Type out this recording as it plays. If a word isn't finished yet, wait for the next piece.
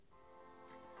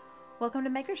Welcome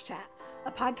to Makers Chat,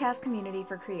 a podcast community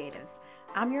for creatives.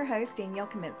 I'm your host, Danielle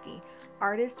Kaminsky,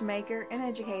 artist, maker, and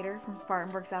educator from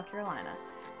Spartanburg, South Carolina.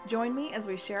 Join me as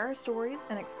we share our stories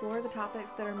and explore the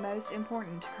topics that are most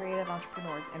important to creative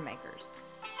entrepreneurs and makers.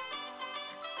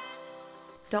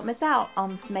 Don't miss out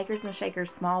on the Makers and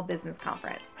Shakers Small Business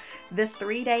Conference. This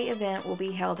 3-day event will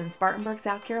be held in Spartanburg,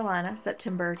 South Carolina,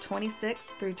 September 26th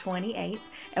through 28th,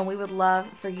 and we would love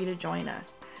for you to join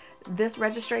us. This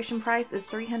registration price is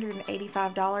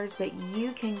 $385, but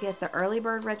you can get the early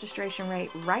bird registration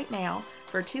rate right now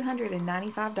for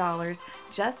 $295.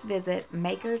 Just visit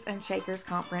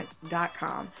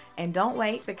makersandshakersconference.com. And don't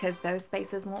wait, because those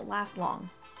spaces won't last long.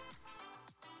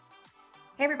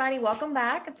 Hey everybody, welcome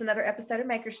back. It's another episode of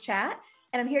Makers Chat.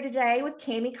 And I'm here today with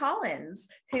Cami Collins,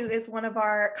 who is one of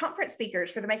our conference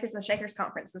speakers for the Makers and Shakers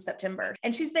Conference in September.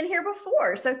 And she's been here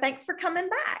before, so thanks for coming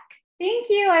back. Thank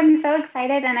you. I'm so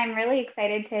excited, and I'm really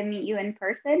excited to meet you in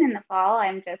person in the fall.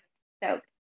 I'm just stoked.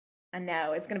 I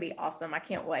know, it's going to be awesome. I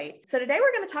can't wait. So today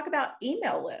we're going to talk about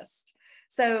email list.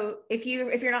 So if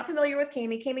you're not familiar with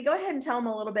Cami, go ahead and tell them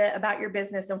a little bit about your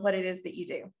business and what it is that you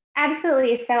do.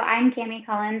 Absolutely. So I'm Cami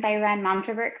Collins. I run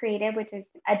Momtrovert Creative, which is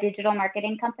a digital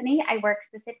marketing company. I work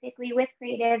specifically with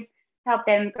creatives to help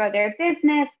them grow their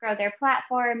business, grow their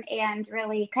platform, and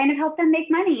really kind of help them make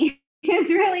money.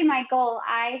 It's really my goal.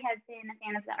 I have been a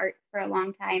fan of the arts for a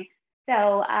long time.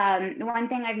 So one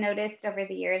thing I've noticed over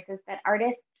the years is that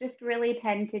artists just really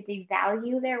tend to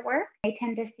devalue their work. They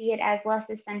tend to see it as less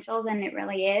essential than it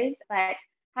really is. But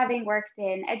having worked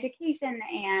in education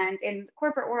and in the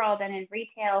corporate world and in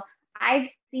retail,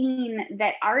 I've seen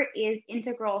that art is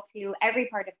integral to every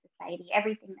part of society,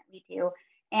 everything that we do.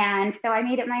 And so I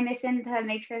made it my mission to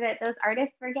make sure that those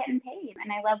artists were getting paid.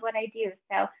 And I love what I do.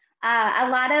 So a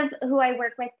lot of who I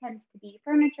work with tends to be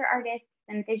furniture artists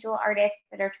and visual artists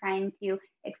that are trying to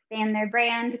expand their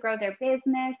brand, grow their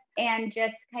business, and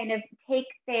just kind of take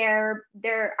their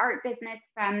art business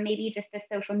from maybe just a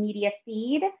social media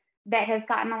feed that has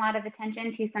gotten a lot of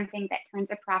attention to something that turns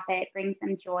a profit, brings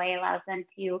them joy, allows them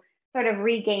to sort of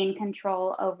regain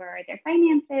control over their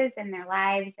finances and their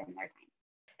lives and their time.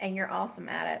 And you're awesome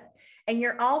at it. And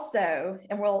you're also,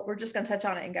 and we're just going to touch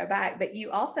on it and go back, but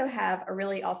you also have a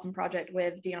really awesome project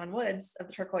with Dion Woods of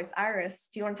the Turquoise Iris.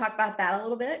 Do you want to talk about that a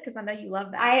little bit? Because I know you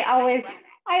love that. I always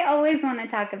want to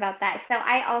talk about that. So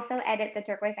I also edit the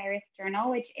Turquoise Iris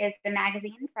Journal, which is the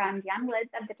magazine from Dion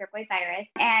Woods of the Turquoise Iris.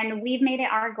 And we've made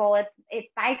it our goal. It's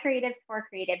by creatives for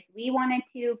creatives. We wanted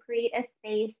to create a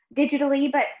space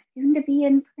digitally, but soon to be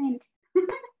in print.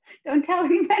 Don't tell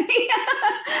anybody.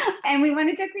 And we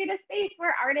wanted to create a space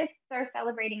where artists are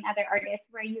celebrating other artists,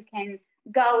 where you can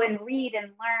go and read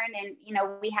and learn. And,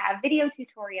 we have video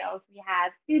tutorials, we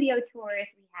have studio tours,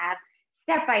 we have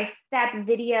step-by-step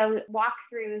video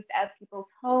walkthroughs of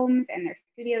people's homes and their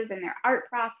studios and their art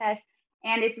process.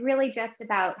 And it's really just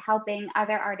about helping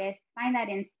other artists find that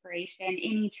inspiration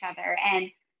in each other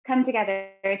and come together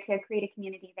to create a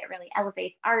community that really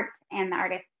elevates art and the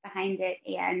artists behind it,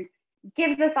 and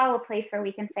gives us all a place where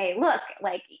we can say, look,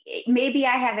 like, maybe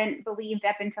I haven't believed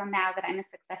up until now that I'm a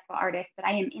successful artist, but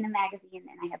I am in a magazine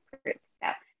and I have proof.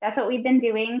 So that's what we've been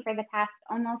doing for the past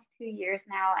almost 2 years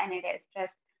now. And it has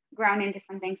just grown into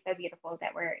something so beautiful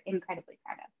that we're incredibly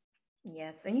proud of.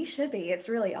 Yes, and you should be. It's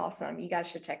really awesome. You guys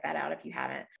should check that out if you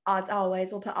haven't. As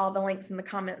always, we'll put all the links in the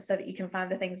comments so that you can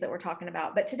find the things that we're talking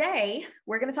about. But today,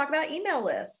 we're going to talk about email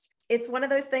list. It's one of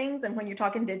those things, and when you're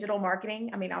talking digital marketing,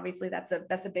 I mean, obviously that's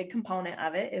a big component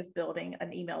of it, is building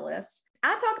an email list.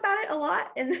 I talk about it a lot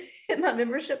in my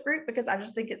membership group because I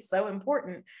just think it's so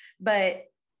important. But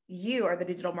you are the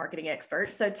digital marketing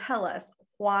expert, so tell us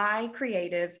why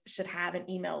creatives should have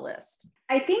an email list.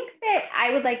 I think that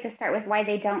I would like to start with why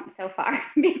they don't so far,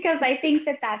 because I think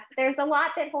that there's a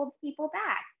lot that holds people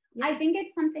back. Yeah. I think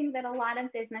it's something that a lot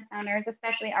of business owners,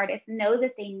 especially artists, know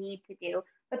that they need to do,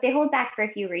 but they hold back for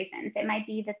a few reasons. It might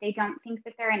be that they don't think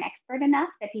that they're an expert enough,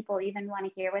 that people even want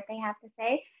to hear what they have to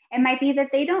say. It might be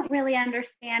that they don't really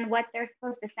understand what they're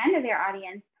supposed to send to their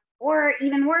audience, or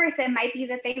even worse, it might be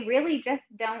that they really just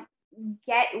don't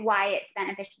get why it's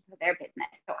beneficial for their business.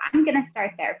 So I'm going to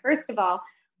start there. First of all,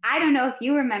 I don't know if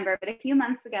you remember, but a few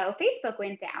months ago, Facebook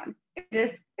went down.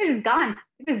 It's just gone.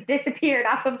 It just disappeared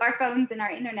off of our phones and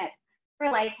our internet for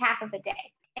like half of a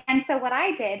day. And so what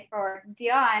I did for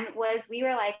Dion was, we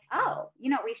were like, oh,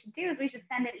 what we should do is we should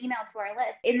send an email to our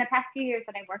list. In the past few years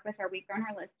that I've worked with her, we've grown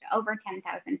her list to over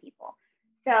 10,000 people.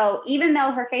 So even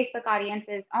though her Facebook audience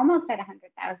is almost at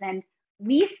 100,000,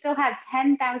 we still have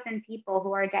 10,000 people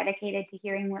who are dedicated to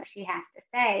hearing what she has to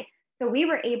say. So we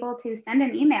were able to send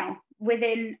an email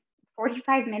within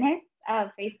 45 minutes of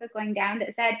Facebook going down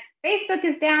that said, Facebook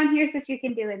is down, here's what you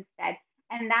can do instead.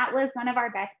 And that was one of our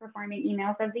best performing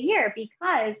emails of the year,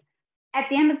 because at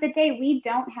the end of the day, we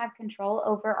don't have control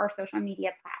over our social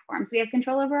media platforms. We have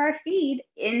control over our feed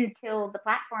until the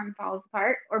platform falls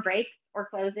apart or breaks or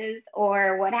closes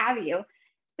or what have you.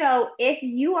 So if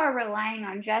you are relying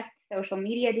on just social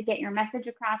media to get your message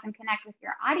across and connect with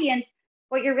your audience,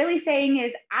 what you're really saying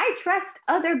is, I trust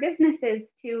other businesses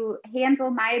to handle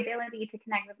my ability to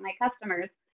connect with my customers.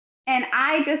 And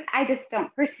I just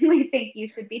don't personally think you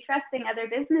should be trusting other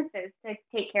businesses to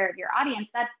take care of your audience.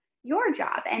 That's your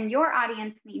job, and your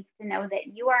audience needs to know that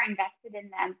you are invested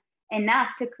in them enough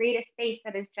to create a space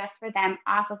that is just for them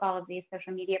off of all of these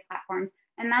social media platforms.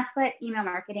 And that's what email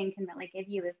marketing can really give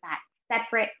you, is that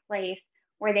separate place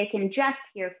where they can just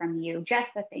hear from you, just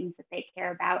the things that they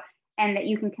care about, and that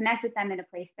you can connect with them in a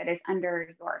place that is under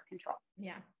your control.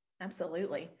 Yeah.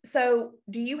 Absolutely. So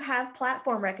do you have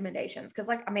platform recommendations? Because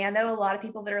I know a lot of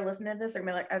people that are listening to this are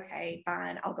going to be like, okay,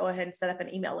 fine, I'll go ahead and set up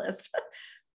an email list.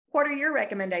 What are your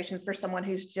recommendations for someone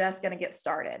who's just going to get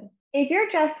started? If you're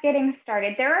just getting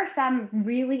started, there are some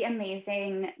really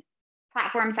amazing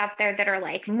platforms out there that are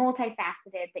like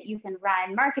multifaceted, that you can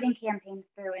run marketing campaigns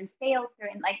through and sales through,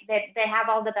 and like that have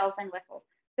all the bells and whistles.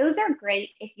 Those are great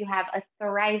if you have a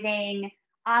thriving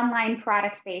online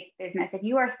product-based business. If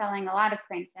you are selling a lot of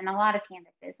prints and a lot of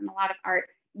canvases and a lot of art,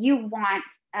 you want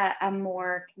a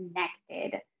more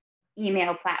connected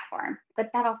email platform.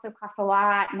 But that also costs a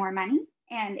lot more money,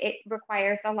 and it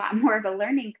requires a lot more of a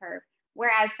learning curve.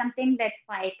 Whereas something that's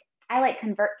like, I like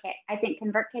ConvertKit. I think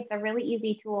ConvertKit's a really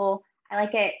easy tool. I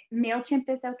like it. MailChimp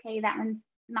is okay. That one's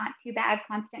not too bad.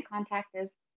 Constant Contact is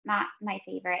not my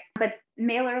favorite, but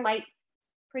MailerLite's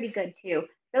pretty good too.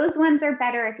 Those ones are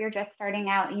better if you're just starting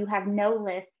out and you have no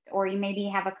list, or you maybe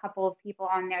have a couple of people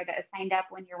on there that signed up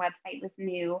when your website was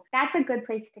new. That's a good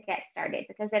place to get started,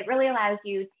 because it really allows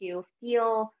you to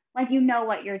feel like you know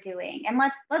what you're doing. And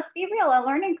let's be real, a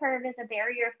learning curve is a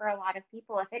barrier for a lot of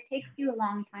people. If it takes you a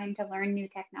long time to learn new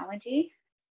technology,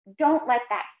 don't let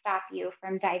that stop you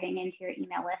from diving into your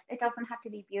email list. It doesn't have to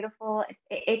be beautiful.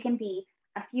 It can be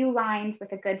a few lines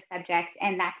with a good subject,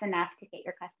 and that's enough to get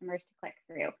your customers to click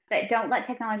through. But don't let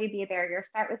technology be a barrier.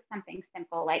 Start with something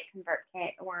simple like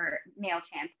ConvertKit or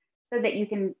MailChimp, so that you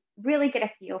can really get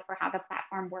a feel for how the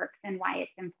platform works and why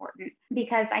it's important.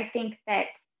 Because I think that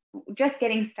just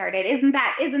getting started, isn't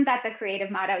that the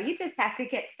creative motto? You just have to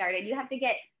get started. You have to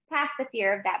get past the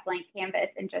fear of that blank canvas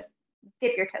and just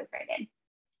dip your toes right in.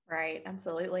 Right.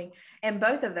 Absolutely. And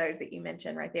both of those that you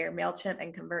mentioned right there, MailChimp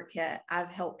and ConvertKit, I've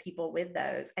helped people with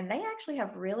those. And they actually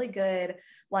have really good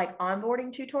like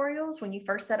onboarding tutorials when you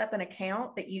first set up an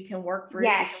account that you can work through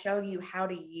to show you how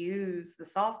to use the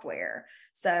software.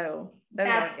 So those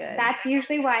are good. That's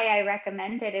usually why I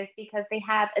recommend it, is because they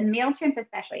have a MailChimp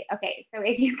especially. Okay. So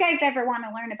if you guys ever want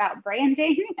to learn about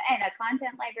branding and a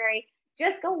content library,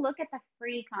 just go look at the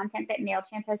free content that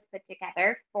MailChimp has put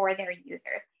together for their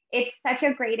users. It's such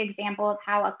a great example of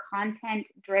how a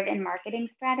content-driven marketing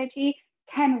strategy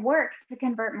can work to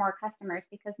convert more customers,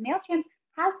 because MailChimp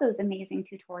has those amazing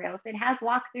tutorials. It has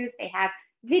walkthroughs, they have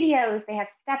videos, they have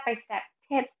step-by-step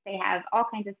tips, they have all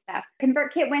kinds of stuff.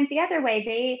 ConvertKit went the other way.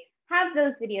 They have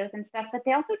those videos and stuff, but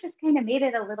they also just kind of made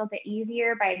it a little bit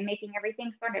easier by making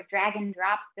everything sort of drag and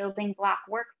drop building block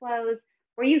workflows,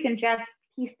 where you can just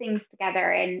piece things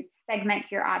together and segment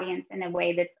your audience in a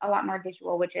way that's a lot more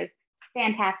visual, which is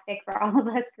fantastic for all of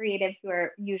us creatives who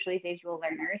are usually visual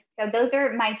learners. So those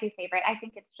are my two favorite. I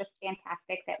think it's just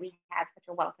fantastic that we have such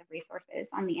a wealth of resources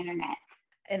on the internet.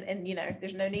 And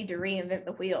there's no need to reinvent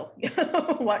the wheel.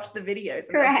 Watch the videos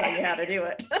and they'll tell you how to do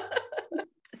it.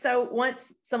 So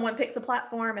once someone picks a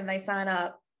platform and they sign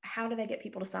up, how do they get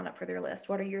people to sign up for their list?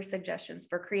 What are your suggestions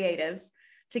for creatives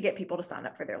to get people to sign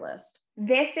up for their list?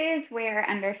 This is where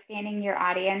understanding your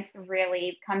audience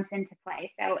really comes into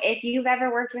play. So if you've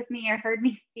ever worked with me or heard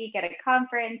me speak at a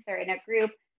conference or in a group,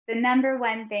 the number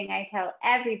one thing I tell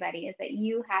everybody is that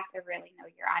you have to really know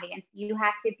your audience. You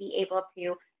have to be able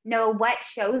to know what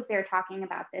shows they're talking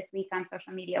about this week on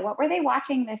social media. What were they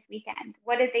watching this weekend?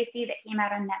 What did they see that came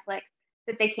out on Netflix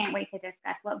that they can't wait to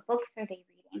discuss? What books are they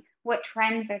reading? What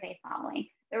trends are they following?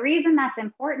 The reason that's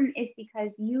important is because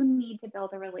you need to build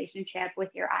a relationship with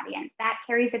your audience. That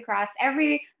carries across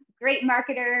every great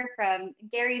marketer, from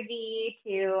Gary Vee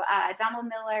to Donald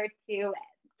Miller to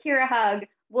Kira Hug,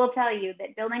 will tell you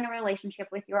that building a relationship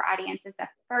with your audience is the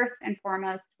first and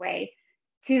foremost way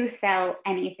to sell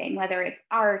anything, whether it's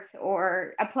art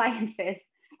or appliances.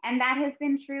 And that has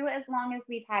been true as long as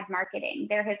we've had marketing.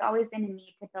 There has always been a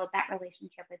need to build that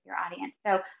relationship with your audience.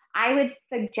 So I would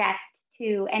suggest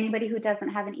to anybody who doesn't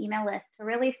have an email list to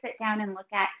really sit down and look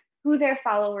at who their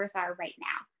followers are right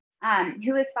now,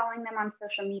 who is following them on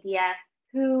social media,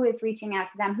 who is reaching out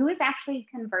to them, who is actually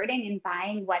converting and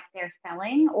buying what they're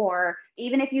selling. Or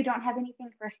even if you don't have anything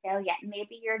for sale yet,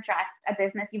 maybe you're just a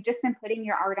business, you've just been putting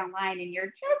your art online and you're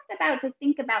just about to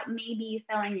think about maybe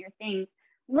selling your things.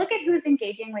 Look at who's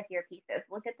engaging with your pieces.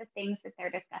 Look at the things that they're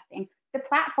discussing, the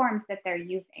platforms that they're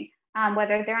using,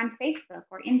 whether they're on Facebook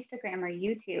or Instagram or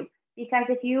YouTube. Because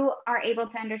if you are able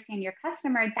to understand your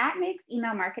customer, that makes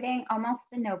email marketing almost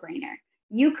a no-brainer.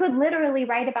 You could literally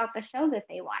write about the show that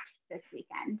they watched this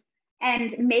weekend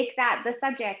and make that the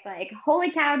subject, like,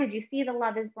 holy cow, did you see the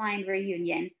Love is Blind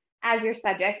reunion as your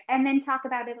subject? And then talk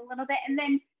about it a little bit and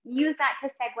then use that to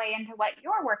segue into what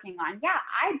you're working on. Yeah,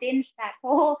 I binged that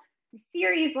whole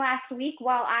series last week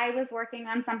while I was working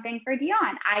on something for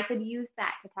Dion. I could use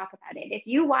that to talk about it. If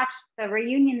you watched the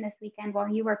reunion this weekend while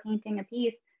you were painting a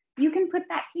piece, you can put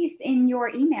that piece in your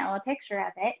email, a picture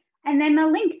of it, and then a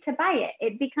link to buy it.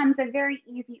 It becomes a very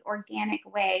easy, organic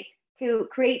way to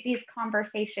create these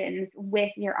conversations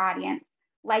with your audience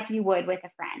like you would with a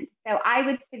friend. So I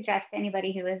would suggest to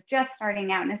anybody who is just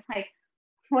starting out and is like,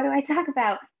 what do I talk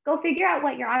about? Go figure out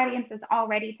what your audience is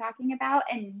already talking about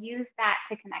and use that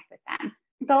to connect with them.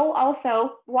 Go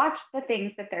also watch the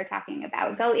things that they're talking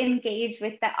about. Go engage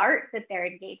with the art that they're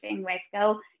engaging with.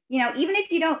 Go, even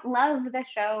if you don't love the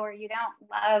show or you don't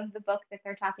love the book that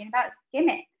they're talking about, skim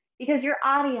it because your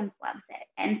audience loves it.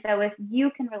 And so if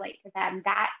you can relate to them,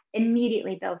 that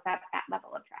immediately builds up that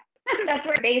level of trust. That's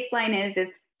where baseline is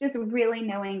just really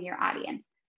knowing your audience.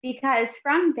 Because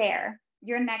from there,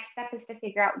 your next step is to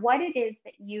figure out what it is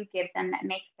that you give them that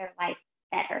makes their life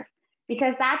better.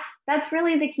 Because that's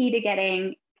really the key to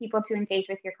getting people to engage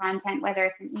with your content, whether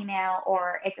it's an email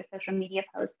or it's a social media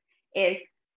post, is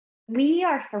we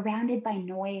are surrounded by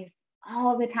noise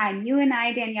all the time. You and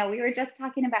I, Danielle, we were just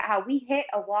talking about how we hit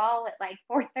a wall at like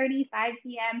 4:35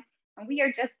 p.m. and we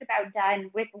are just about done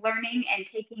with learning and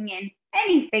taking in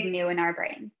anything new in our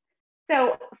brains.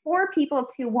 So for people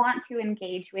to want to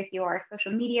engage with your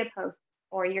social media posts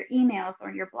or your emails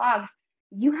or your blogs,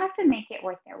 you have to make it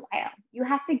worth their while. You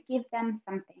have to give them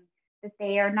something that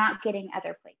they are not getting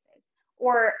other places,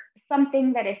 or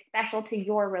something that is special to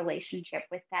your relationship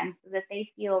with them so that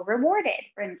they feel rewarded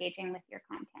for engaging with your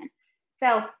content.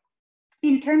 So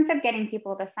in terms of getting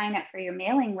people to sign up for your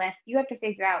mailing list, you have to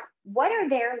figure out what are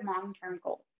their long-term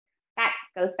goals. That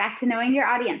goes back to knowing your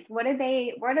audience. What do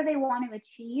they want to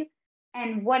achieve?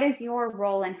 And what is your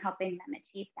role in helping them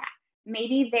achieve that?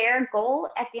 Maybe their goal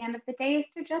at the end of the day is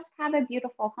to just have a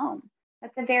beautiful home.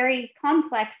 That's a very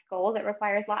complex goal that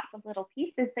requires lots of little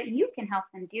pieces, but you can help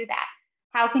them do that.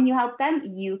 How can you help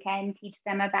them? You can teach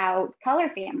them about color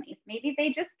families. Maybe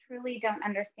they just truly don't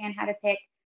understand how to pick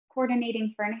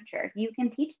coordinating furniture. You can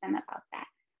teach them about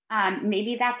that.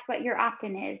 Maybe that's what your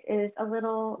opt-in is a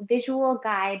little visual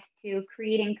guide to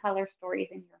creating color stories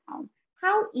in your home.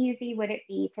 How easy would it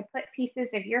be to put pieces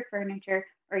of your furniture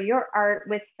or your art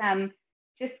with some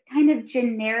just kind of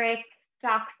generic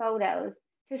stock photos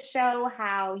to show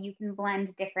how you can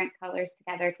blend different colors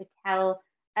together to tell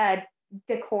a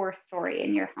decor story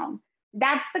in your home?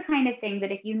 That's the kind of thing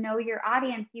that if you know your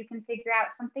audience, you can figure out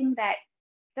something that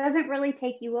doesn't really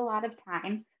take you a lot of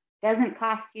time, doesn't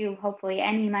cost you hopefully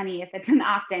any money if it's an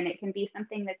opt-in. It can be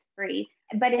something that's free,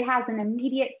 but it has an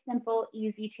immediate, simple,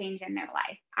 easy change in their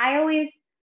life. I always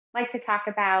like to talk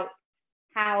about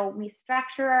how we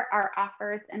structure our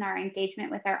offers and our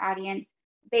engagement with our audience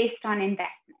based on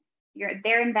investment.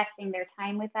 They're investing their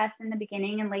time with us in the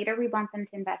beginning, and later we want them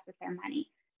to invest with their money.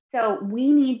 So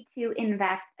we need to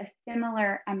invest a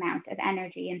similar amount of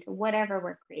energy into whatever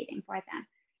we're creating for them.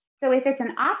 So if it's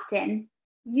an opt-in,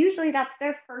 usually that's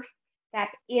their first step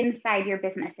inside your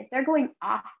business. If they're going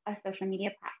off a social media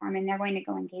platform and they're going to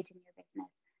go engage in your business,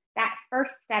 that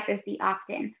first step is the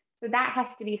opt-in. So that has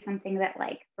to be something that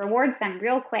like rewards them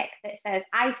real quick, that says,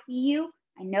 I see you,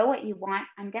 I know what you want,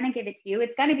 I'm going to give it to you.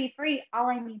 It's going to be free. All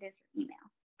I need is your email.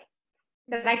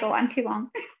 Did I go on too long?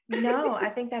 No, I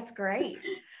think that's great.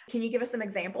 Can you give us some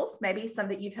examples, maybe some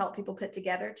that you've helped people put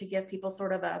together to give people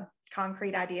sort of a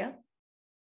concrete idea?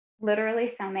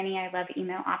 Literally so many. I love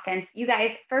email opt-ins. You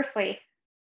guys, firstly,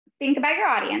 think about your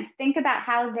audience. Think about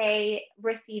how they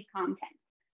receive content.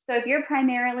 So if you're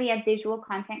primarily a visual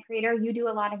content creator, you do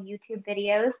a lot of YouTube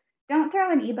videos, don't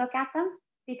throw an ebook at them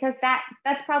because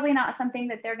that's probably not something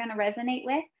that they're going to resonate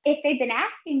with. If they've been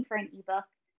asking for an ebook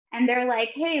and they're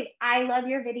like, hey, I love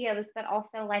your videos, but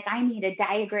also like I need a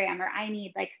diagram or I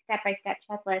need like step-by-step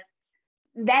checklists,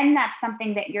 then that's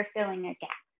something that you're filling a gap.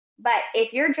 But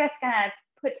if you're just going to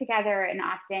put together an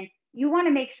opt-in, you want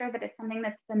to make sure that it's something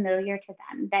that's familiar to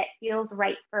them, that feels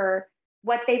right for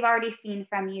what they've already seen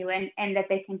from you, and that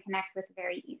they can connect with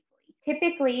very easily.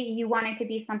 Typically, you want it to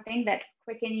be something that's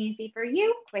quick and easy for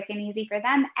you, quick and easy for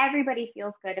them. Everybody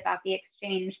feels good about the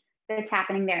exchange that's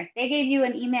happening there. If they gave you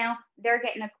an email, they're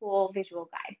getting a cool visual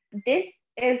guide. This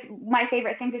is my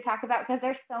favorite thing to talk about because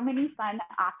there's so many fun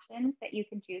options that you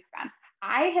can choose from.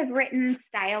 I have written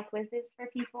style quizzes for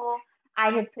people.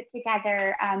 I have put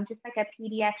together just like a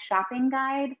PDF shopping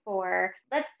guide for,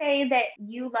 let's say that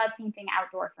you love painting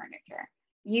outdoor furniture.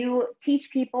 You teach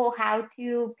people how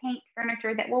to paint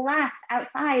furniture that will last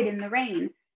outside in the rain.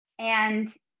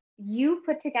 And you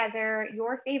put together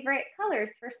your favorite colors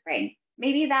for spring.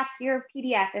 Maybe that's your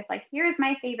PDF. It's like, here's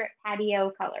my favorite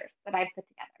patio colors that I've put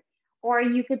together. Or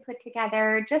you could put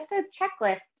together just a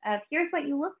checklist of here's what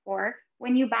you look for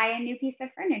when you buy a new piece of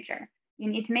furniture. You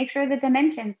need to make sure the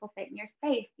dimensions will fit in your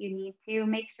space. You need to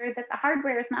make sure that the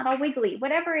hardware is not all wiggly,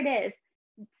 whatever it is,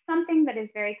 something that is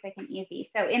very quick and easy.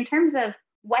 So in terms of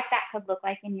what that could look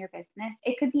like in your business,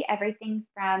 it could be everything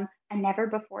from a never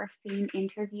before seen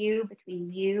interview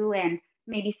between you and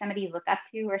maybe somebody you look up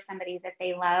to or somebody that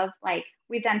they love. Like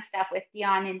we've done stuff with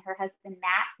Dion and her husband,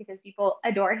 Matt, because people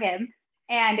adore him.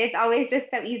 And it's always just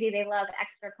so easy. They love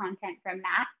extra content from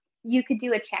Matt. You could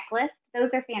do a checklist. Those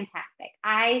are fantastic.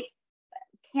 I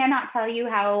cannot tell you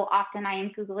how often I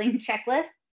am Googling checklists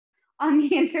on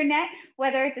the internet,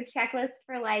 whether it's a checklist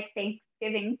for like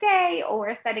Thanksgiving Day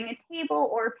or setting a table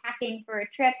or packing for a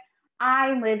trip.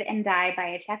 I live and die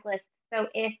by a checklist. So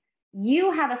if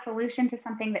you have a solution to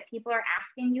something that people are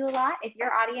asking you a lot, if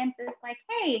your audience is like,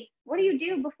 hey, what do you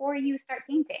do before you start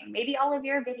painting? Maybe all of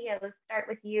your videos start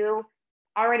with you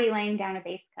already laying down a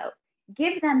base coat.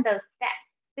 Give them those steps,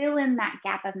 fill in that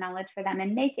gap of knowledge for them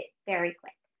and make it very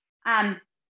quick.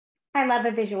 I love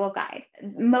a visual guide.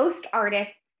 Most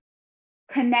artists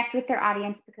connect with their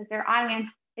audience because their audience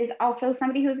is also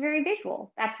somebody who's very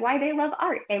visual. That's why they love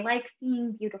art. They like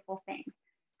seeing beautiful things.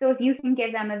 So if you can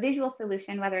give them a visual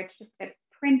solution, whether it's just a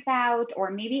printout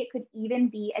or maybe it could even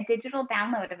be a digital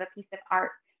download of a piece of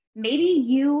art, maybe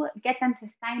you get them to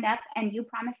sign up and you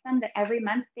promise them that every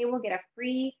month they will get a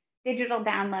free digital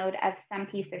download of some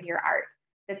piece of your art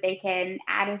that they can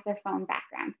add as their phone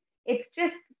background. It's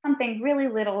just something really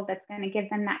little that's going to give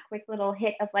them that quick little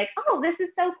hit of like, oh, this is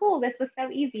so cool. This was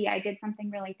so easy. I did something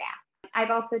really fast.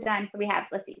 I've also done, so we have,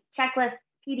 let's see, checklists,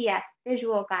 PDFs,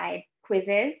 visual guides,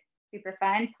 quizzes, super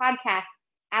fun, podcasts,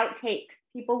 outtakes.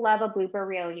 People love a blooper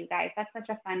reel, you guys. That's such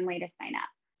a fun way to sign up.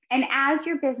 And as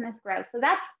your business grows, so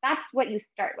that's what you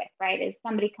start with, right? Is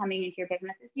somebody coming into your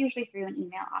business is usually through an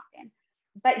email opt-in.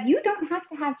 But you don't have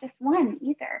to have just one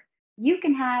either. You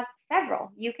can have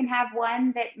several. You can have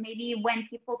one that maybe when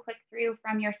people click through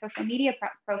from your social media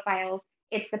profiles,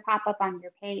 it's the pop-up on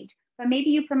your page. But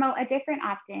maybe you promote a different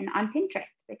opt-in on Pinterest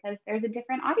because there's a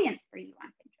different audience for you on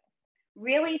Pinterest.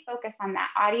 Really focus on that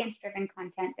audience-driven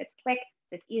content that's quick,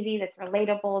 that's easy, that's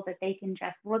relatable, that they can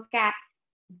just look at,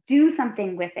 do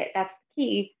something with it. That's the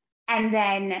key. And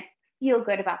then feel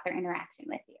good about their interaction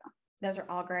with you. Those are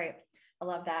all great. I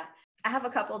love that. I have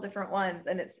a couple of different ones,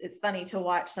 and it's funny to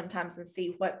watch sometimes and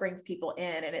see what brings people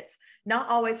in. And it's not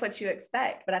always what you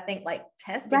expect, but I think like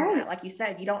testing that, like you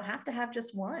said, you don't have to have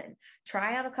just one.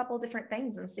 Try out a couple of different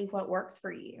things and see what works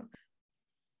for you.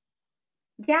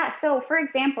 Yeah. So for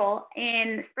example,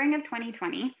 in spring of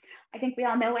 2020, I think we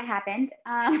all know what happened.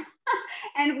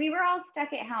 And we were all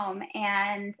stuck at home,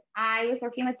 and I was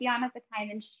working with Dion at the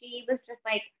time, and she was just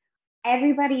like,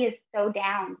 everybody is so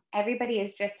down. Everybody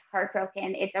is just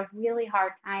heartbroken. It's a really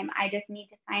hard time. I just need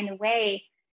to find a way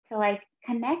to like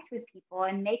connect with people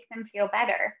and make them feel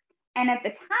better. And at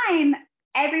the time,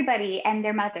 everybody and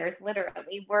their mothers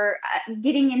literally were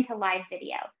getting into live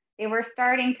video. They were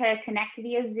starting to connect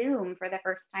via Zoom for the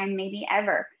first time, maybe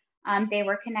ever. They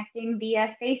were connecting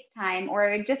via FaceTime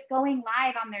or just going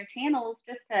live on their channels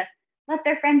just to let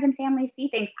their friends and family see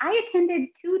things. I attended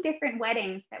 2 different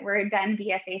weddings that were done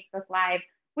via Facebook Live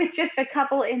with just a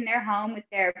couple in their home with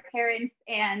their parents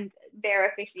and their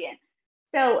officiant.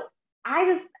 So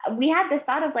we had this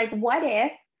thought of like, what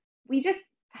if we just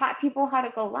taught people how to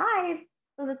go live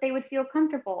so that they would feel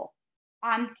comfortable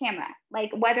on camera,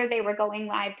 like whether they were going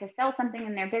live to sell something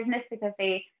in their business because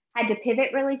they had to pivot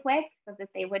really quick so that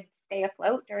they would stay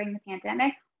afloat during the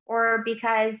pandemic, or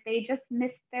because they just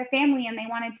missed their family and they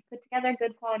wanted to put together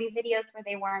good quality videos where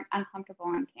they weren't uncomfortable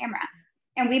on camera.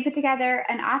 And we put together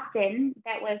an opt-in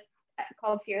that was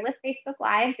called Fearless Facebook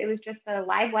Lives. It was just a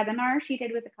live webinar she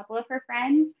did with a couple of her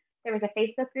friends. There was a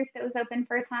Facebook group that was open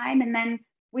for a time. And then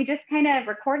we just kind of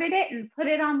recorded it and put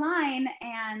it online,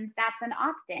 and that's an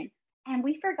opt-in. And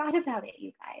we forgot about it,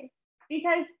 you guys,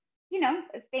 because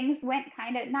things went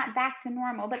kind of not back to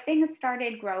normal, but things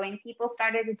started growing. People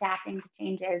started adapting to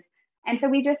changes. And so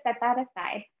we just set that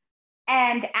aside.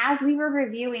 And as we were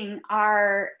reviewing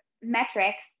our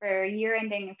metrics for year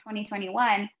ending of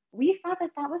 2021, we saw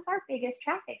that that was our biggest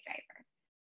traffic driver.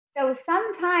 So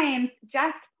sometimes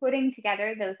just putting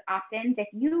together those opt-ins, if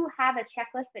you have a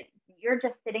checklist that you're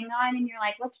just sitting on and you're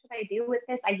like, what should I do with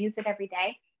this? I use it every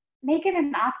day. Make it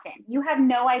an opt-in. You have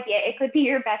no idea. It could be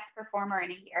your best performer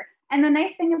in a year. And the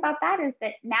nice thing about that is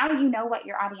that now you know what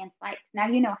your audience likes. Now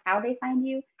you know how they find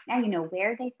you. Now you know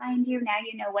where they find you. Now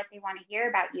you know what they want to hear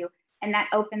about you. And that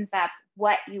opens up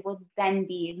what you will then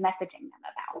be messaging them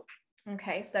about.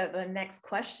 Okay, so the next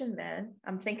question then,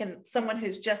 I'm thinking someone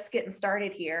who's just getting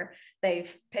started here,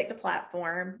 they've picked a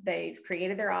platform, they've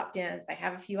created their opt-ins, they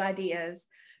have a few ideas,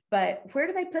 but where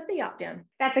do they put the opt-in?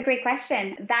 That's a great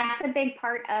question. That's a big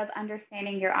part of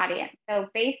understanding your audience. So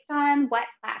based on what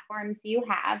platforms you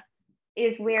have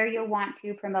is where you'll want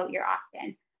to promote your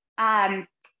opt-in.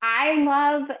 I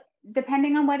love,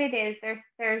 depending on what it is,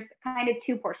 there's kind of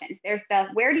two portions. There's the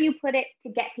where do you put it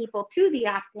to get people to the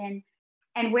opt-in,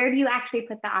 and where do you actually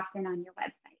put the opt-in on your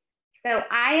website? So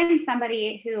I am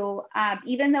somebody who,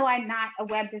 even though I'm not a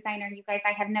web designer, you guys,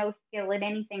 I have no skill in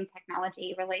anything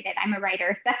technology related. I'm a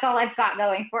writer. That's all I've got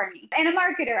going for me. And a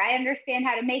marketer. I understand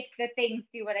how to make the things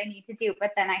do what I need to do.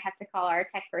 But then I have to call our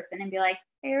tech person and be like,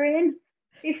 Erin,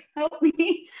 please help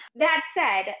me. That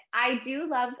said, I do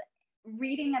love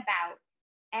reading about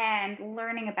and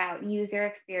learning about user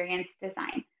experience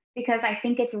design, because I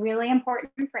think it's really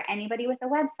important for anybody with a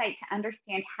website to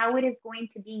understand how it is going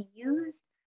to be used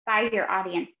by your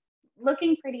audience.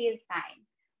 Looking pretty is fine,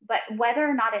 but whether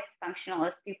or not it's functional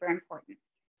is super important.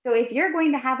 So if you're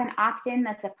going to have an opt-in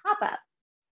that's a pop-up,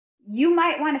 you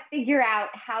might want to figure out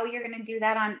how you're going to do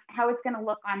that, on how it's going to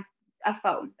look on a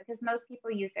phone, because most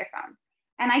people use their phone.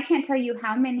 And I can't tell you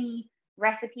how many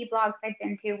recipe blogs I've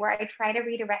been to where I try to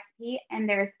read a recipe and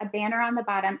there's a banner on the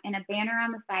bottom and a banner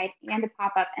on the side and a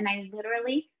pop-up, and I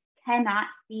literally cannot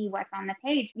see what's on the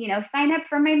page. Sign up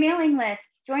for my mailing list,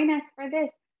 join us for this.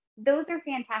 Those are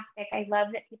fantastic. I love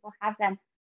that people have them.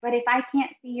 But if I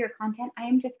can't see your content, I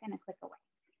am just going to click away.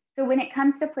 So when it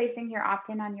comes to placing your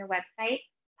opt-in on your website,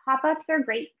 pop-ups are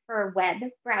great for web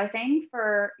browsing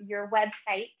for your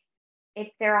website. If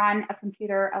they're on a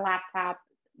computer, a laptop,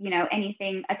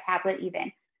 anything, a tablet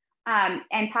even.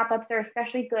 And pop-ups are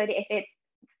especially good if it's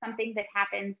something that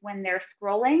happens when they're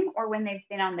scrolling or when they've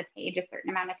been on the page a certain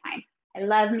amount of time. I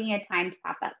love me a timed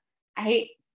pop-up. I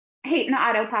hate an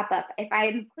auto pop-up. If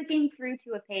I'm clicking through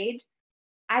to a page,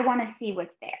 I want to see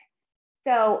what's there.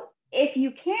 So if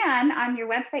you can, on your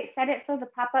website, set it so the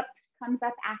pop-up comes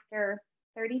up after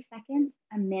 30 seconds,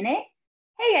 a minute.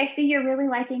 Hey, I see you're really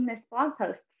liking this blog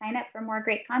post. Sign up for more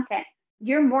great content.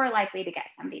 You're more likely to get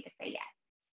somebody to say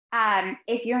yes.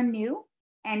 If you're new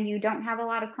and you don't have a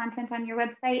lot of content on your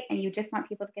website and you just want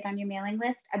people to get on your mailing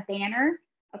list, a banner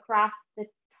across the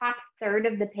top third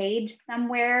of the page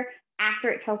somewhere after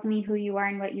it tells me who you are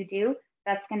and what you do,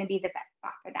 that's going to be the best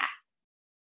spot for that.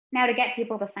 Now, to get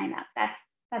people to sign up, that's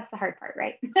the hard part,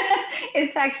 right?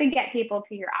 Is to actually get people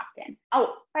to your opt-in.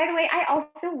 Oh, by the way, I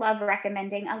also love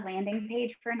recommending a landing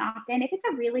page for an opt-in. If it's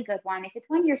a really good one, if it's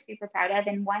one you're super proud of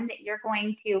and one that you're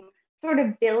going to sort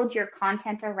of build your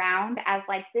content around as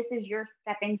like, this is your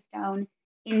stepping stone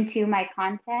into my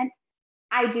content,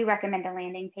 I do recommend a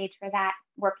landing page for that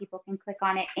where people can click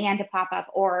on it and a pop-up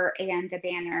and a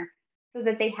banner so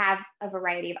that they have a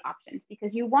variety of options,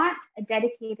 because you want a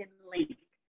dedicated link.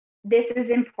 This is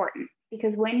important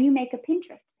because when you make a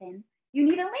Pinterest pin, you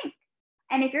need a link.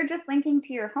 And if you're just linking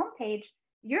to your homepage,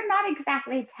 you're not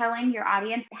exactly telling your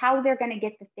audience how they're going to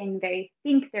get the thing they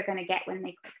think they're going to get when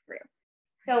they click through.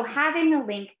 So having a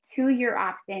link to your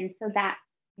opt-in so that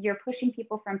you're pushing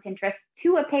people from Pinterest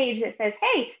to a page that says,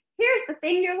 hey, here's the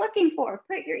thing you're looking for.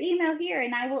 Put your email here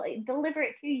and I will deliver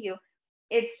it to you.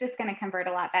 It's just going to convert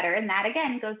a lot better. And that,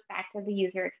 again, goes back to the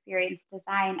user experience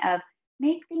design of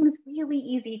make things really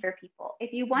easy for people.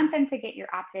 If you want them to get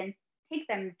your opt-in, take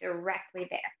them directly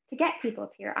there. To get people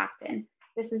to your opt-in,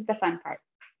 this is the fun part.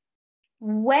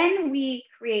 When we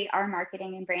create our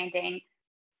marketing and branding,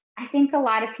 I think a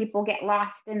lot of people get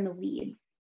lost in the weeds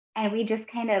and we just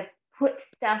kind of put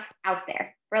stuff out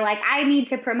there. We're like, I need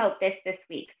to promote this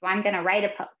week, so I'm going to write a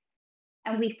post.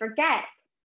 And we forget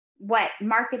what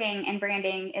marketing and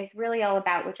branding is really all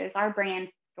about, which is our brand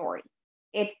story.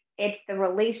 It's the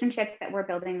relationships that we're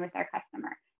building with our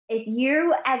customer. If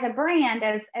you, as a brand,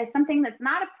 as something that's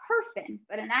not a person,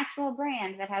 but an actual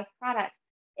brand that has products,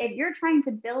 if you're trying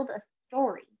to build a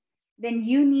story, then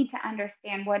you need to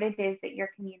understand what it is that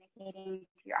you're communicating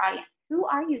to your audience. Who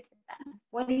are you to them?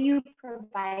 What do you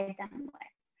provide them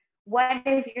with? What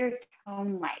is your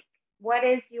tone like? What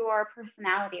is your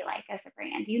personality like as a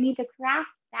brand? You need to craft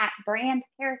that brand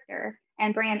character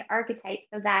and brand archetype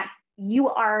so that you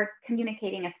are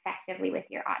communicating effectively with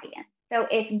your audience. So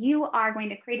if you are going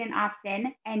to create an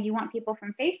opt-in and you want people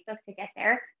from Facebook to get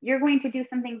there, you're going to do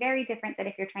something very different than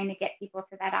if you're trying to get people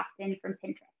to that opt-in from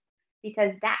Pinterest,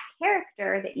 because that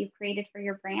character that you've created for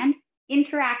your brand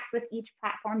interacts with each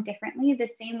platform differently, the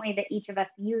same way that each of us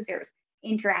users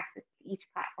interacts with each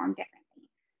platform differently.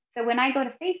 So when I go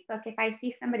to Facebook, if I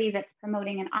see somebody that's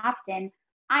promoting an opt-in,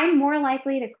 I'm more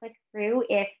likely to click through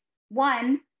if,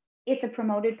 one, it's a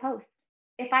promoted post.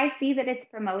 If I see that it's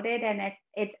promoted and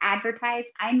it's advertised,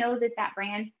 I know that that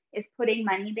brand is putting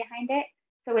money behind it.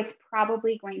 So it's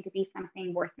probably going to be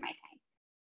something worth my time.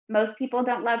 Most people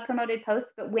don't love promoted posts,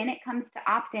 but when it comes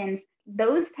to opt-ins,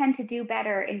 those tend to do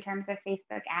better in terms of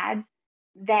Facebook ads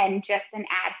than just an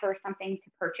ad for something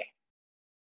to purchase.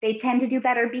 They tend to do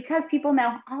better because people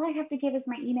know all I have to give is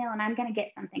my email and I'm going to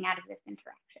get something out of this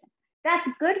interaction. That's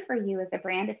good for you as a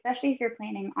brand, especially if you're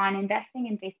planning on investing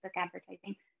in Facebook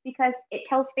advertising, because it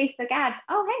tells Facebook ads,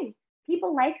 oh, hey,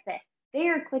 people like this. They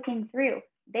are clicking through.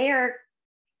 They are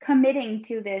committing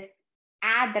to this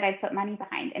ad that I've put money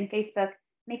behind, and Facebook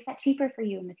makes that cheaper for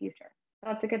you in the future.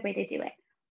 So that's a good way to do it.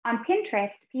 On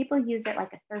Pinterest, people use it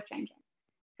like a search engine.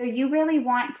 So you really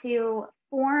want to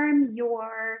form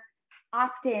your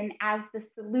opt-in as the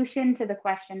solution to the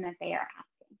question that they are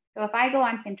asking. So if I go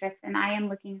on Pinterest and I am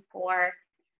looking for,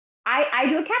 I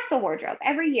do a capsule wardrobe.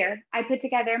 Every year I put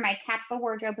together my capsule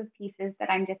wardrobe of pieces that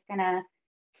I'm just gonna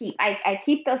keep. I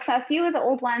keep those, a few of the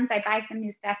old ones, I buy some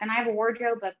new stuff, and I have a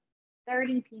wardrobe of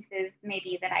 30 pieces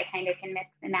maybe that I kind of can mix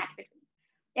and match between.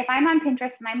 If I'm on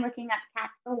Pinterest and I'm looking up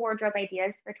capsule wardrobe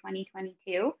ideas for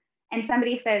 2022, and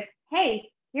somebody says, hey,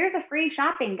 here's a free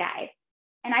shopping guide,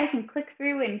 and I can click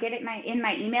through and get it in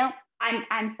my email,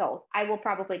 I'm sold. I will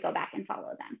probably go back and follow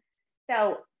them.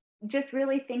 So just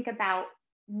really think about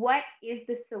what is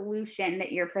the solution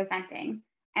that you're presenting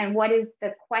and what is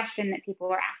the question that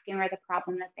people are asking or the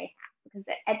problem that they have.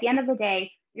 Because at the end of the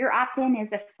day, your opt-in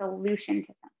is a solution to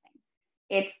something.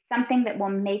 It's something that will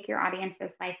make your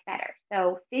audience's life better.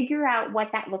 So figure out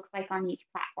what that looks like on each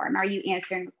platform. Are you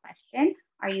answering a question?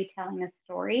 Are you telling a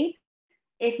story?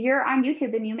 If you're on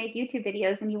YouTube and you make YouTube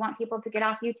videos and you want people to get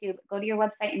off YouTube, go to your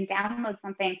website and download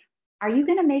something, are you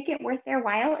going to make it worth their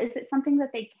while? Is it something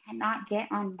that they cannot get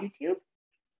on YouTube?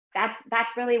 That's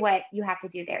really what you have to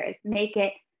do there, is make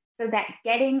it so that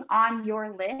getting on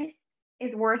your list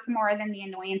is worth more than the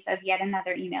annoyance of yet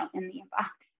another email in the inbox.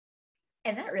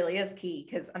 And that really is key,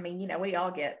 because I mean, we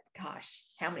all get, gosh,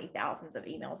 how many thousands of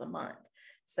emails a month.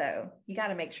 So you got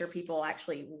to make sure people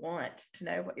actually want to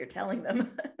know what you're telling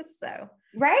them. So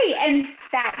right. And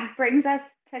that brings us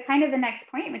to kind of the next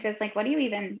point, which is like, what do you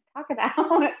even talk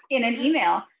about in an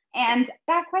email? And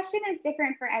that question is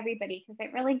different for everybody, because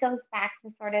it really goes back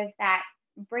to sort of that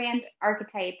brand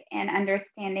archetype and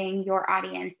understanding your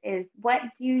audience. Is what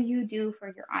do you do for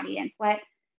your audience? What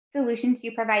solutions do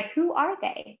you provide? Who are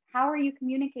they? How are you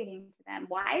communicating to them?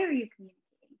 Why are you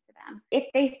communicating to them? If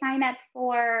they sign up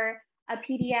for a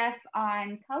PDF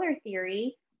on color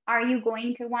theory, are you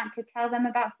going to want to tell them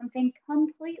about something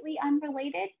completely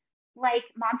unrelated, like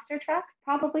monster trucks?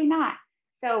 Probably not.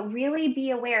 So really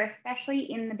be aware,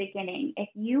 especially in the beginning. If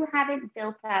you haven't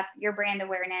built up your brand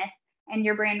awareness and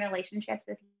your brand relationships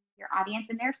with your audience,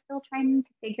 and they're still trying to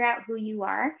figure out who you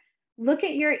are, look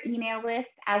at your email list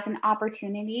as an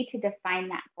opportunity to define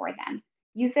that for them.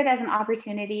 Use it as an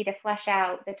opportunity to flesh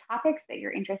out the topics that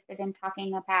you're interested in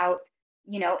talking about,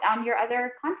 on your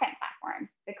other content platforms,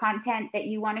 the content that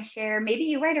you want to share. Maybe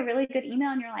you write a really good email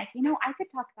and you're like, I could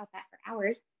talk about that for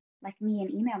hours, like me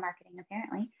in email marketing,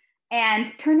 apparently,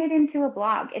 and turn it into a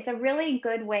blog. It's a really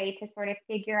good way to sort of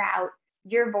figure out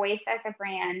your voice as a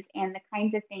brand and the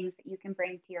kinds of things that you can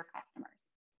bring to your customers.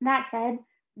 That said,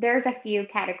 there's a few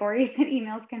categories that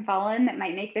emails can fall in that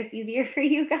might make this easier for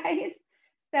you guys.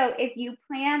 So if you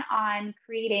plan on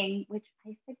creating, which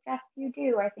I suggest you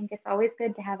do, I think it's always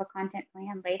good to have a content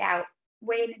plan laid out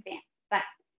way in advance. But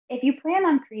if you plan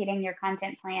on creating your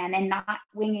content plan and not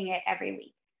winging it every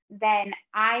week, then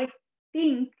I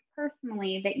think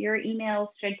personally that your emails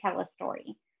should tell a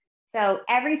story. So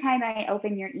every time I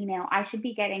open your email, I should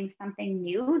be getting something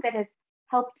new that has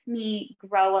helped me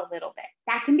grow a little bit.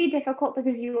 That can be difficult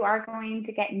because you are going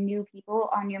to get new people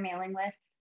on your mailing list,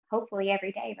 hopefully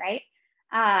every day, right?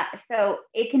 So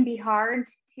it can be hard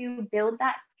to build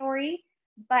that story,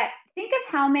 But think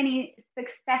of how many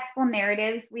successful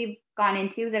narratives we've gone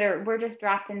into that we're just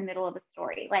dropped in the middle of a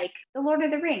story, like The Lord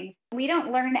of the Rings. We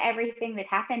don't learn everything that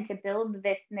happened to build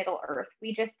this Middle Earth.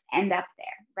 We just end up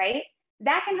there, right?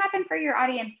 That can happen for your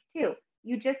audience too.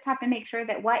 You just have to make sure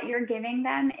that what you're giving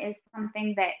them is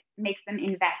something that makes them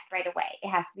invest right away. It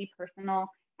has to be personal.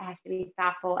 It has to be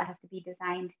thoughtful. It has to be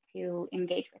designed to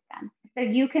engage with them. So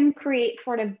you can create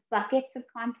sort of buckets of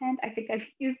content. I think I've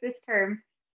used this term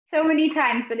so many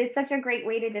times, but it's such a great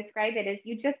way to describe it is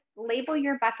you just label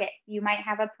your buckets. You might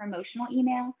have a promotional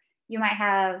email. You might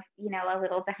have, a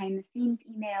little behind the scenes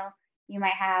email. You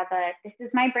might have this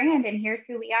is my brand and here's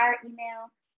who we are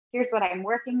email. Here's what I'm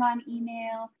working on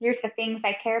email. Here's the things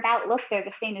I care about. Look, they're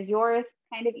the same as yours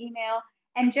kind of email.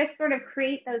 And just sort of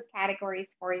create those categories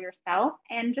for yourself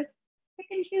and just pick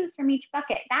and choose from each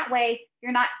bucket. That way,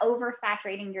 you're not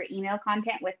oversaturating your email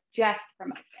content with just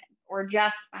promotions or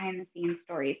just behind the scenes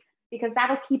stories, because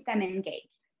that'll keep them engaged.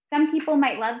 Some people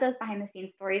might love those behind the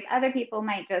scenes stories. Other people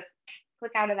might just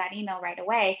click out of that email right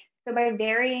away. So by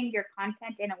varying your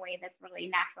content in a way that's really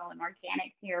natural and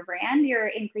organic to your brand, you're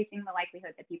increasing the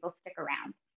likelihood that people stick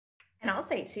around. And I'll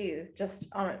say too,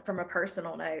 from a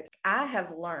personal note, I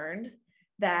have learned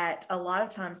that a lot of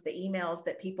times the emails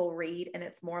that people read, and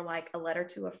it's more like a letter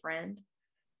to a friend,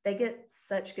 they get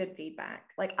such good feedback.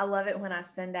 Like I love it when I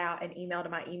send out an email to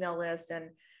my email list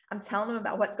and I'm telling them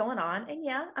about what's going on. And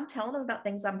yeah, I'm telling them about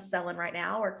things I'm selling right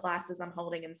now or classes I'm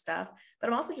holding and stuff, but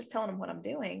I'm also just telling them what I'm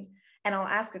doing. And I'll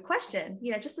ask a question,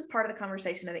 just as part of the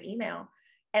conversation of the email.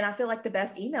 And I feel like the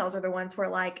best emails are the ones where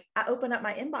like I open up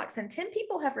my inbox and 10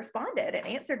 people have responded and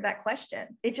answered that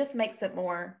question. It just makes it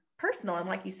more personal. And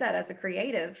like you said, as a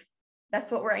creative, that's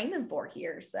what we're aiming for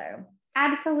here. So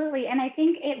absolutely. And I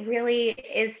think it really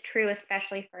is true,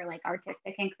 especially for like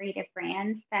artistic and creative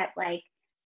brands, that like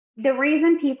the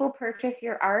reason people purchase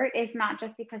your art is not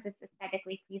just because it's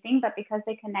aesthetically pleasing, but because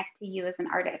they connect to you as an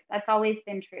artist. That's always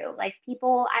been true. Like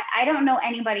people, I don't know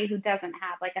anybody who doesn't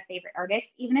have like a favorite artist,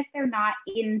 even if they're not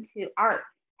into art.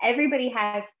 Everybody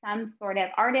has some sort of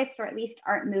artist or at least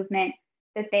art movement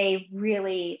that they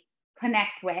really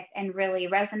connect with and really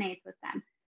resonates with them.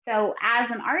 So as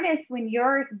an artist, when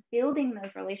you're building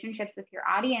those relationships with your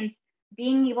audience,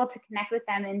 being able to connect with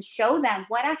them and show them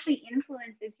what actually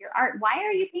influences your art. Why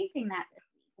are you painting that this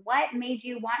week? What made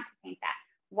you want to paint that?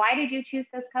 Why did you choose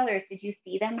those colors? Did you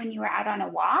see them when you were out on a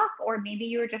walk? Or maybe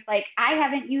you were just like, I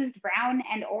haven't used brown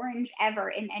and orange ever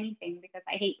in anything because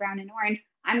I hate brown and orange.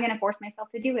 I'm going to force myself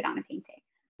to do it on a painting.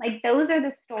 Like those are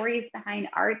the stories behind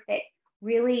art that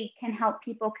really can help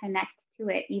people connect to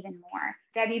it even more.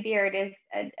 Debbie Beard is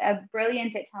a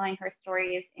brilliant at telling her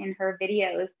stories in her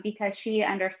videos because she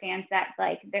understands that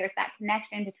like there's that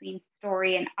connection between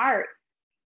story and art.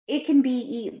 It can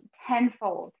be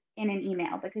tenfold in an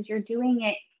email because you're doing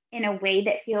it in a way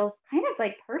that feels kind of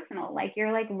like personal, like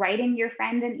you're like writing your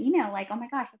friend an email like, oh my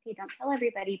gosh, okay, don't tell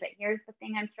everybody, but here's the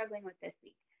thing I'm struggling with this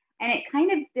week. And it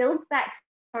kind of builds that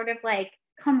sort of like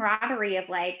camaraderie of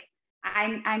like,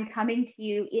 I'm coming to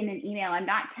you in an email. I'm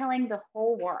not telling the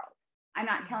whole world. I'm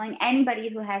not telling anybody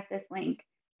who has this link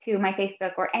to my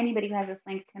Facebook or anybody who has this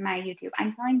link to my YouTube.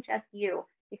 I'm telling just you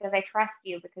because I trust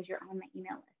you because you're on my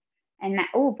email list. And that,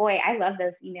 oh boy, I love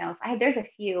those emails. There's a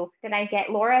few that I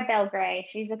get. Laura Belgray,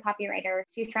 she's a copywriter.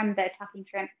 She's from the Talking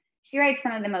Shrimp. She writes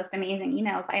some of the most amazing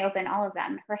emails. I open all of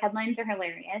them. Her headlines are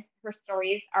hilarious. Her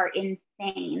stories are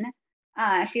insane.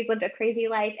 She's lived a crazy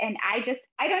life, and I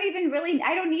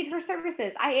don't need her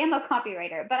services. I am a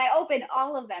copywriter, but I open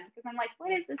all of them because I'm like,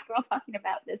 what is this girl talking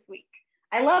about this week?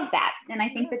 I love that. And I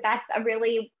think that that's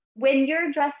when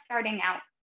you're just starting out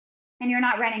and you're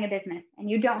not running a business and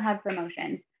you don't have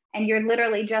promotions and you're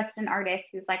literally just an artist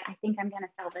who's like, I think I'm going to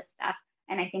sell this stuff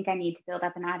and I think I need to build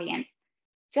up an audience.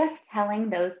 Just telling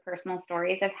those personal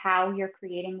stories of how you're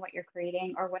creating what you're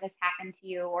creating or what has happened to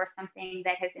you or something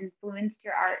that has influenced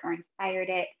your art or inspired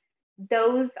it.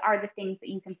 Those are the things that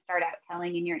you can start out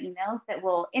telling in your emails that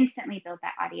will instantly build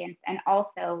that audience and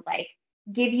also like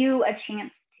give you a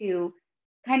chance to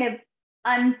kind of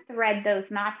unthread those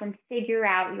knots and figure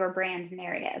out your brand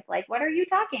narrative. Like, what are you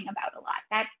talking about a lot?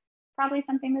 That's probably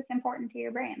something that's important to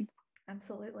your brand.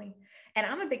 Absolutely. And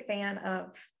I'm a big fan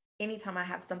of anytime I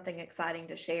have something exciting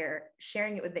to share,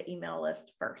 sharing it with the email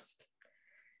list first.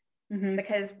 Mm-hmm.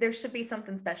 Because there should be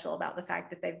something special about the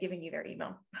fact that they've given you their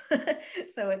email.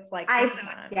 So it's like,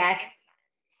 yes,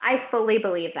 I fully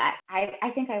believe that.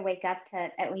 I think I wake up to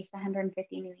at least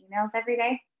 150 new emails every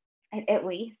day, at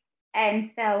least.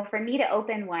 And so for me to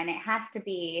open one, it has to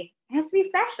be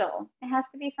special. It has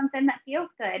to be something that feels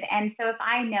good. And so if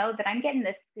I know that I'm getting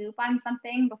the scoop on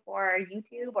something before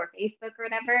YouTube or Facebook or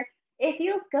whatever, it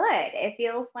feels good. It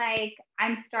feels like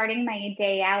I'm starting my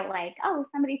day out like, oh,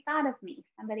 somebody thought of me.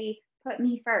 Somebody put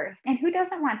me first. And who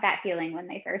doesn't want that feeling when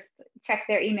they first check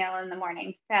their email in the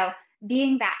morning? So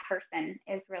being that person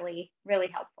is really, really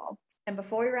helpful. And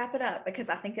before we wrap it up, because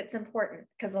I think it's important,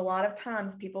 because a lot of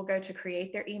times people go to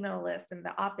create their email list and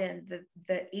the opt-in,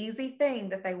 the easy thing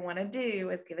that they want to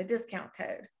do is give a discount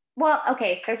code. Well,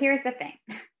 okay, so here's the thing.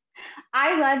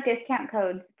 I love discount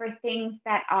codes for things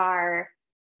that are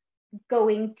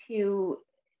going to,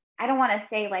 I don't want to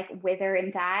say like wither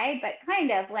and die, but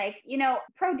kind of like,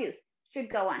 produce should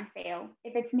go on sale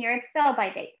if it's near its sell by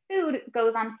date. Food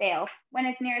goes on sale when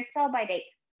it's near its sell by date.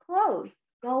 Clothes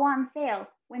go on sale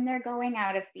when they're going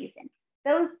out of season.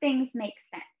 Those things make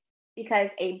sense because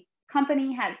a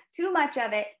company has too much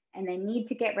of it and they need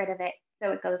to get rid of it,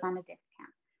 so it goes on a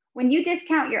discount. When you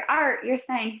discount your art, you're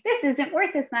saying this isn't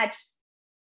worth as much.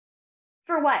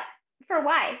 For what? For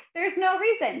why? There's no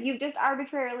reason. You've just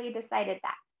arbitrarily decided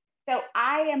that. So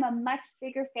I am a much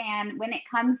bigger fan when it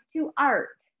comes to art,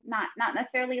 not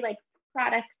necessarily like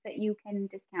products that you can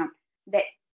discount that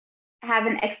have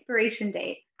an expiration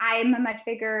date. I'm a much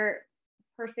bigger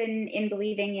person in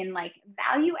believing in like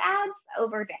value adds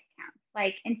over discounts.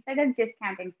 Like instead of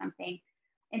discounting something,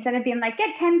 instead of being like,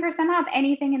 get 10% off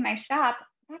anything in my shop,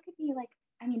 that could be like,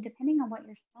 I mean, depending on what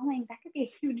you're selling, that could be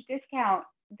a huge discount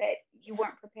that you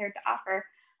weren't prepared to offer.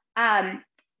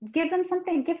 Give them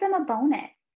something, give them a bonus,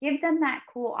 give them that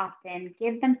cool opt-in,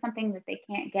 give them something that they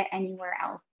can't get anywhere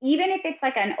else. Even if it's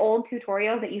like an old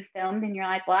tutorial that you filmed and you're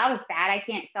like, well, that was bad, I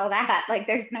can't sell that. Like,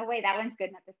 there's no way that one's good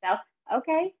enough to sell.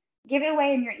 Okay, give it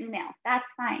away in your email. That's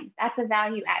fine. That's a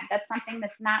value add. That's something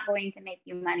that's not going to make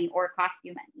you money or cost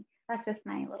you money. That's just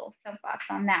my little soapbox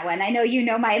on that one. I know you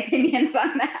know my opinions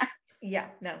on that. Yeah,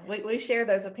 no, we share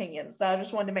those opinions. So I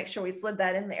just wanted to make sure we slid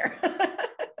that in there.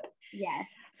 Yes.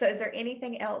 So is there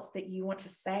anything else that you want to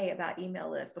say about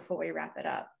email lists before we wrap it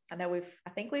up? I know I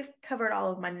think we've covered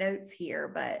all of my notes here,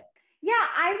 but. Yeah,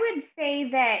 I would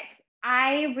say that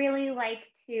I really like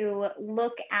to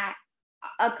look at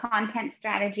a content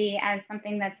strategy as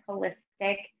something that's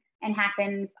holistic and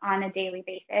happens on a daily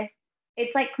basis.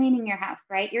 It's like cleaning your house,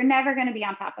 right? You're never going to be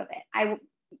on top of it.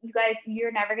 You guys,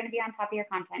 you're never going to be on top of your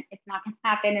content. It's not going to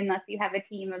happen unless you have a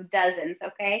team of dozens,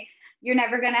 okay? You're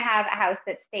never going to have a house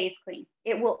that stays clean.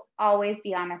 It will always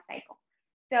be on a cycle.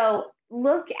 So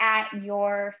look at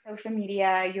your social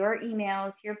media, your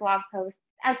emails, your blog posts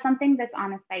as something that's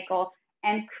on a cycle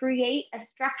and create a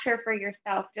structure for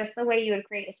yourself, just the way you would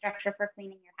create a structure for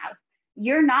cleaning your house.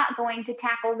 You're not going to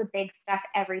tackle the big stuff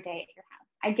every day at your house.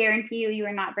 I guarantee you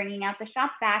are not bringing out the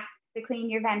shop vac to clean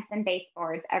your vents and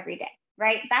baseboards every day,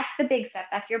 right? That's the big stuff.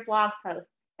 That's your blog post.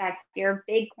 That's your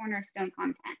big cornerstone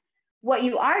content. What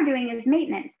you are doing is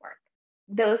maintenance work.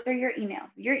 Those are your emails.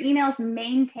 Your emails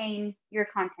maintain your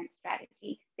content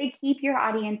strategy. They keep your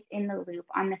audience in the loop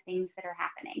on the things that are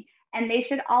happening. And they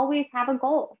should always have a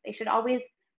goal. They should always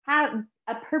have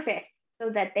a purpose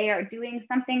so that they are doing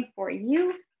something for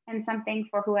you and something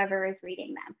for whoever is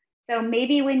reading them. So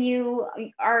maybe when you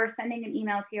are sending an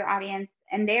email to your audience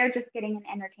and they're just getting an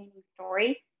entertaining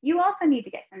story, you also need to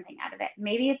get something out of it.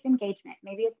 Maybe it's engagement.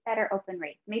 Maybe it's better open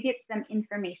rates. Maybe it's some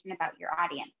information about your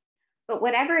audience. But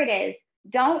whatever it is,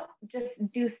 don't just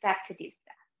do stuff to do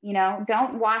stuff.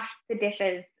 Don't wash the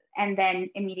dishes and then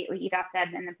immediately eat off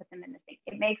them and then put them in the sink.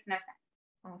 It makes no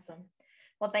sense. Awesome.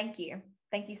 Well, thank you.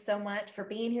 Thank you so much for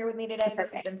being here with me today.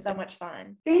 This has been so much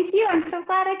fun. Thank you. I'm so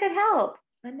glad I could help.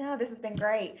 I know, this has been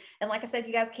great. And like I said,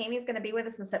 you guys, Cami is going to be with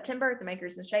us in September at the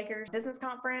Makers and Shakers Business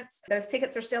Conference. Those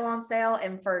tickets are still on sale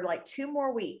and for like 2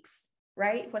 more weeks,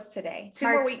 right? What's today? 2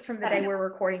 more weeks from the day we're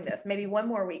recording this, maybe 1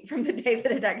 more week from the day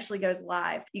that it actually goes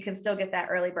live. You can still get that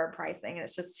early bird pricing and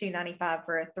it's just $295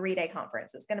 for a 3-day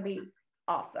conference. It's going to be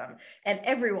awesome. And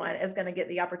everyone is going to get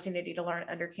the opportunity to learn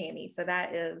under Cami. So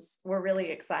we're really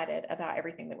excited about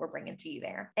everything that we're bringing to you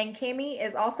there. And Cami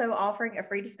is also offering a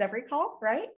free discovery call,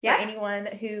 right? Yeah. For anyone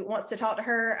who wants to talk to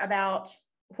her about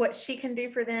what she can do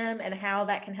for them and how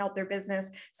that can help their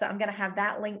business. So I'm going to have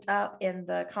that linked up in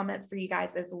the comments for you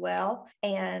guys as well.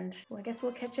 And I guess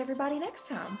we'll catch everybody next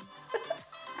time.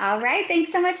 All right.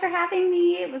 Thanks so much for having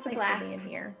me. It was a blast. Thanks for being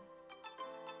here.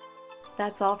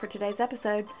 That's all for today's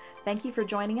episode. Thank you for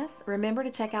joining us. Remember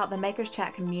to check out the Makers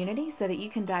Chat community so that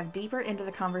you can dive deeper into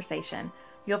the conversation.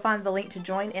 You'll find the link to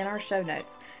join in our show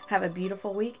notes. Have a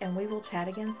beautiful week and we will chat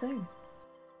again soon.